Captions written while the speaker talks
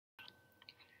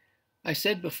I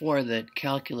said before that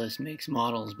calculus makes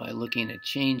models by looking at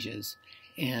changes,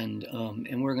 and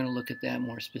we're going to look at that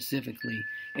more specifically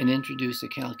and introduce a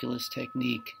calculus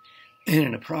technique in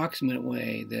an approximate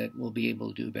way that we'll be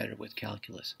able to do better with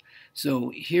calculus.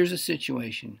 So here's a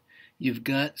situation. You've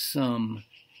got some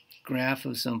graph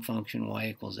of some function y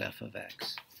equals f of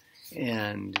x,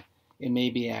 and it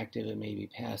may be active, it may be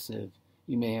passive.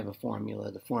 You may have a formula.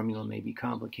 The formula may be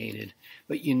complicated,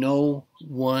 but you know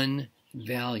one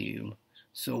value,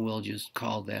 so we'll just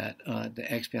call that the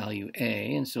x value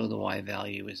a, and so the y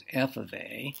value is f of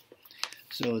a.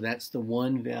 So that's the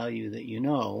one value that you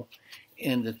know.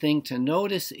 And the thing to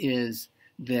notice is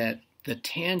that the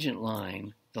tangent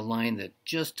line, the line that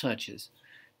just touches,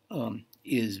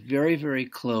 is very, very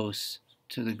close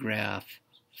to the graph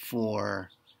for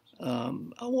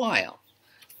a while.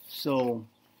 So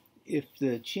if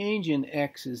the change in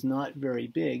x is not very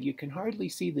big, you can hardly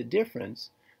see the difference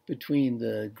between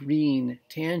the green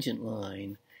tangent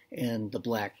line and the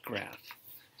black graph.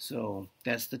 So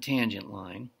that's the tangent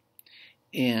line.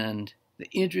 And the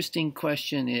interesting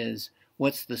question is,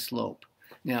 what's the slope?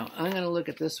 Now, I'm going to look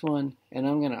at this one, and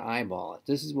I'm going to eyeball it.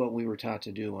 This is what we were taught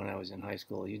to do when I was in high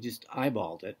school. You just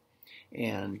eyeballed it.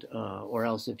 And or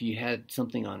else if you had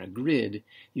something on a grid,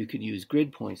 you could use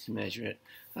grid points to measure it.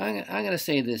 I'm going to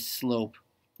say this slope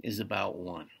is about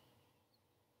 1.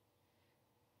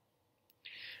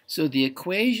 So the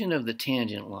equation of the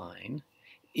tangent line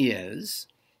is,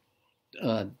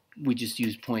 we just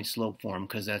use point slope form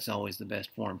because that's always the best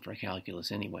form for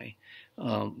calculus anyway.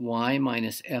 Y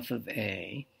minus f of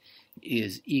a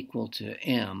is equal to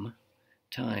m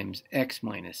times x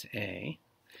minus a.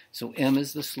 So m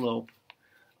is the slope.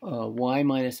 Y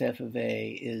minus f of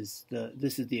a is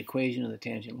this is the equation of the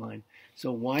tangent line.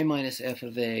 So y minus f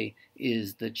of a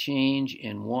is the change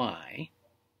in y,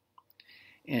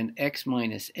 and x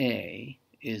minus a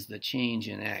is the change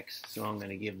in x. So I'm going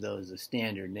to give those the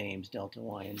standard names, delta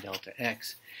y and delta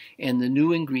x. And the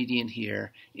new ingredient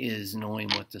here is knowing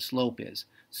what the slope is.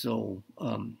 So,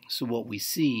 so what we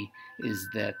see is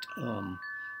that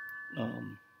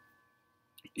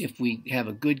if we have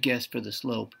a good guess for the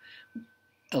slope,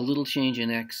 a little change in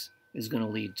x is going to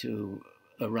lead to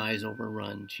a rise over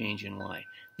run change in y.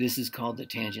 This is called the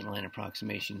tangent line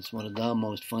approximation. It's one of the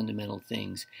most fundamental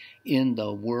things in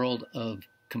the world of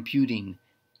computing,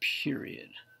 period.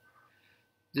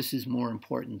 This is more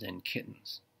important than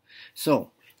kittens.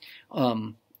 So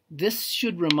this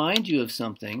should remind you of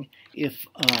something. If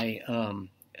I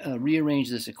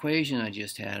rearrange this equation I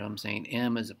just had, I'm saying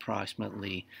m is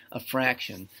approximately a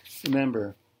fraction.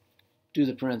 Remember, do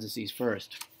the parentheses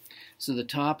first. So the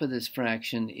top of this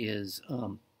fraction is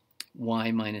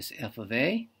y minus f of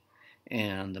a,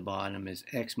 and the bottom is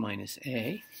x minus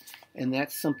a. And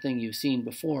that's something you've seen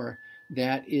before.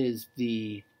 That is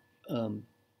the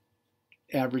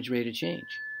average rate of change.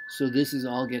 So this is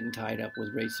all getting tied up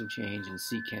with rates of change and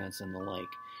secants and the like.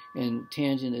 And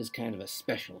tangent is kind of a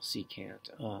special secant.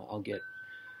 I'll get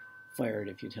fired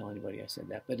if you tell anybody I said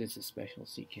that, but it's a special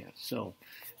secant. So,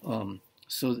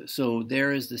 so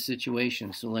there is the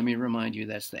situation. So let me remind you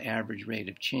that's the average rate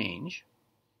of change.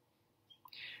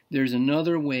 There's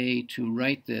another way to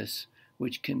write this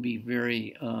which can be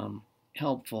very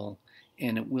helpful,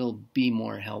 and it will be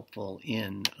more helpful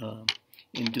in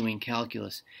doing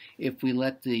calculus. If we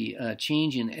let the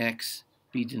change in x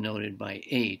be denoted by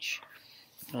h,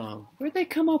 where'd they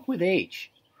come up with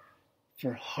h?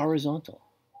 For horizontal.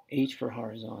 H for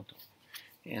horizontal.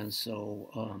 And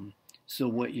so, so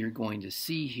what you're going to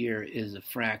see here is a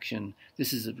fraction.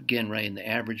 This is, again, writing the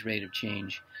average rate of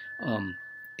change.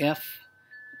 F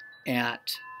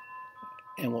at,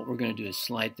 and what we're going to do is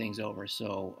slide things over.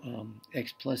 So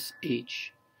x plus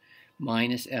h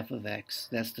minus f of x,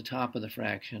 that's the top of the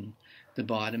fraction. The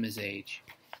bottom is h.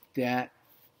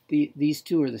 These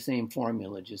two are the same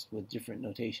formula, just with different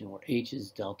notation, where h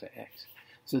is delta x.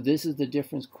 So this is the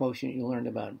difference quotient you learned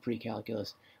about in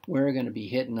pre-calculus. We're going to be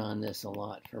hitting on this a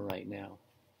lot for right now.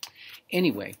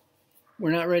 Anyway,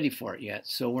 we're not ready for it yet,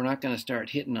 so we're not going to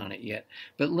start hitting on it yet.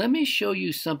 But let me show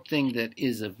you something that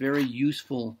is a very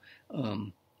useful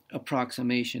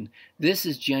approximation. This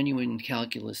is genuine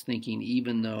calculus thinking,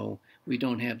 even though we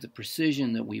don't have the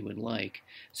precision that we would like.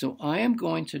 So I am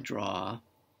going to draw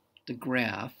the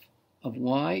graph of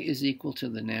y is equal to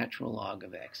the natural log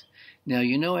of x. Now,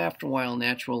 you know, after a while,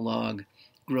 natural log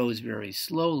grows very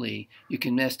slowly. You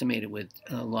can estimate it with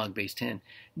log base 10.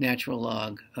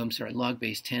 Log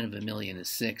base 10 of a million is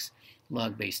 6.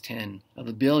 Log base 10 of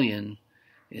a billion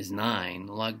is 9.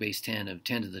 Log base 10 of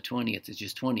 10 to the 20th is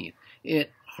just 20th.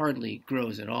 It hardly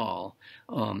grows at all.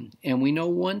 And we know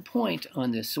one point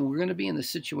on this, so we're going to be in the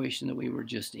situation that we were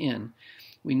just in.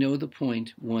 We know the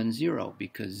point 1, 0,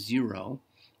 because 0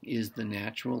 is the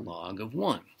natural log of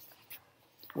 1.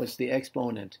 What's the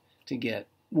exponent to get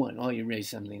 1? Oh, you raise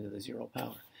something to the 0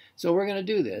 power. So we're going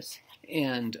to do this,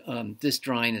 and this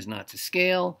drawing is not to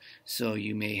scale, so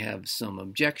you may have some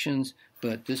objections,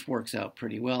 but this works out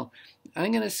pretty well.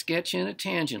 I'm going to sketch in a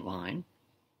tangent line.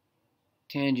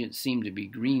 Tangents seem to be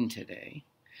green today.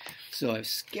 So I've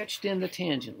sketched in the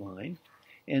tangent line,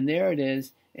 and there it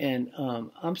is. And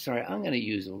I'm sorry, I'm going to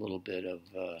use a little bit of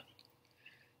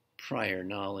prior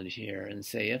knowledge here and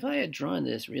say if I had drawn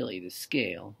this really to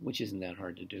scale, which isn't that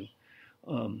hard to do,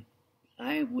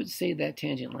 I would say that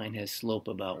tangent line has slope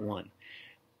about 1.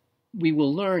 We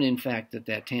will learn, in fact, that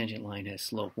that tangent line has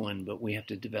slope 1, but we have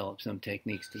to develop some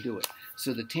techniques to do it.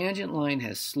 So the tangent line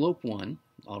has slope 1.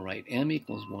 All right, m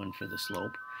equals 1 for the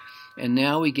slope. And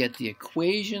now we get the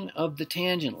equation of the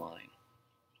tangent line,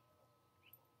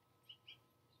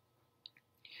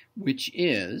 which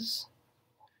is,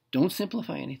 don't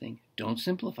simplify anything,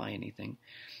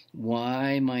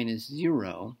 y minus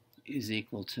 0 is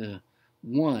equal to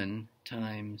 1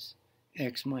 times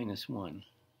x minus 1.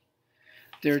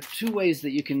 There are two ways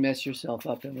that you can mess yourself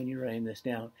up when you're writing this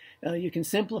down. You can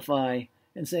simplify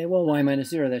and say, well, y minus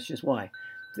 0, that's just y.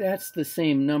 That's the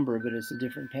same number, but it's a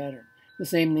different pattern. The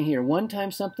same thing here. 1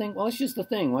 times something, well, it's just the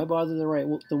thing. Why bother to write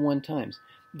the 1 times?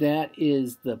 That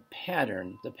is the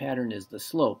pattern. The pattern is the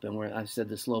slope, and I've said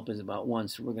the slope is about 1,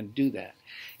 so we're going to do that.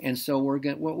 And so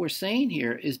what we're saying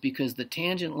here is because the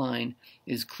tangent line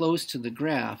is close to the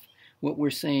graph, what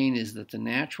we're saying is that the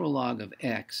natural log of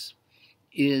x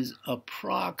is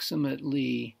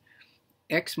approximately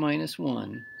x minus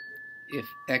 1 if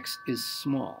x is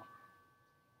small.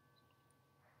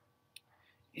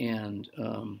 And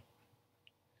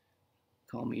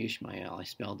call me Ishmael, I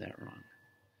spelled that wrong.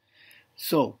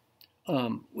 So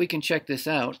we can check this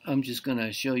out. I'm just going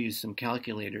to show you some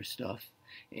calculator stuff.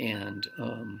 And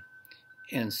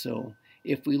so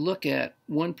if we look at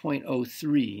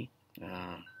 1.03,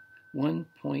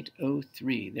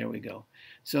 1.03, there we go.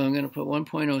 So I'm going to put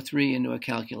 1.03 into a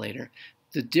calculator.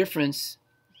 The difference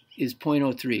is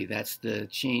 0.03. That's the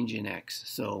change in x.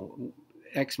 So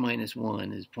x minus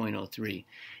 1 is 0.03.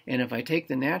 And if I take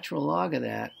the natural log of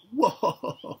that,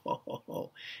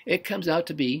 whoa, it comes out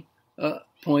to be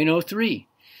 0.03.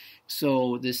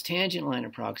 So this tangent line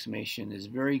approximation is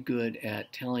very good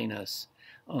at telling us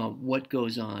what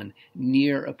goes on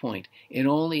near a point. It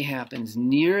only happens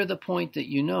near the point that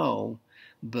you know,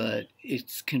 but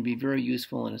it can be very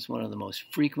useful, and it's one of the most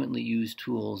frequently used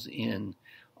tools in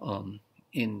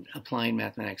applying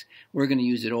mathematics. We're going to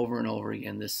use it over and over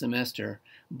again this semester,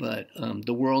 but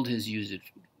the world has used it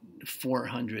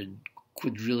 400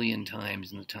 quadrillion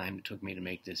times in the time it took me to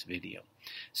make this video.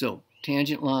 So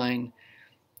tangent line,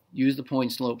 use the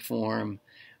point slope form.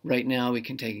 Right now we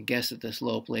can take a guess at the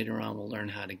slope. Later on we'll learn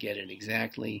how to get it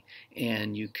exactly,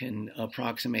 and you can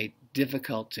approximate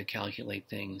difficult to calculate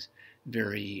things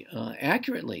very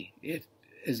accurately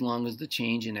as long as the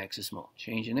change in x is small.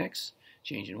 Change in x,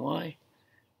 change in y.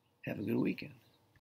 Have a good weekend.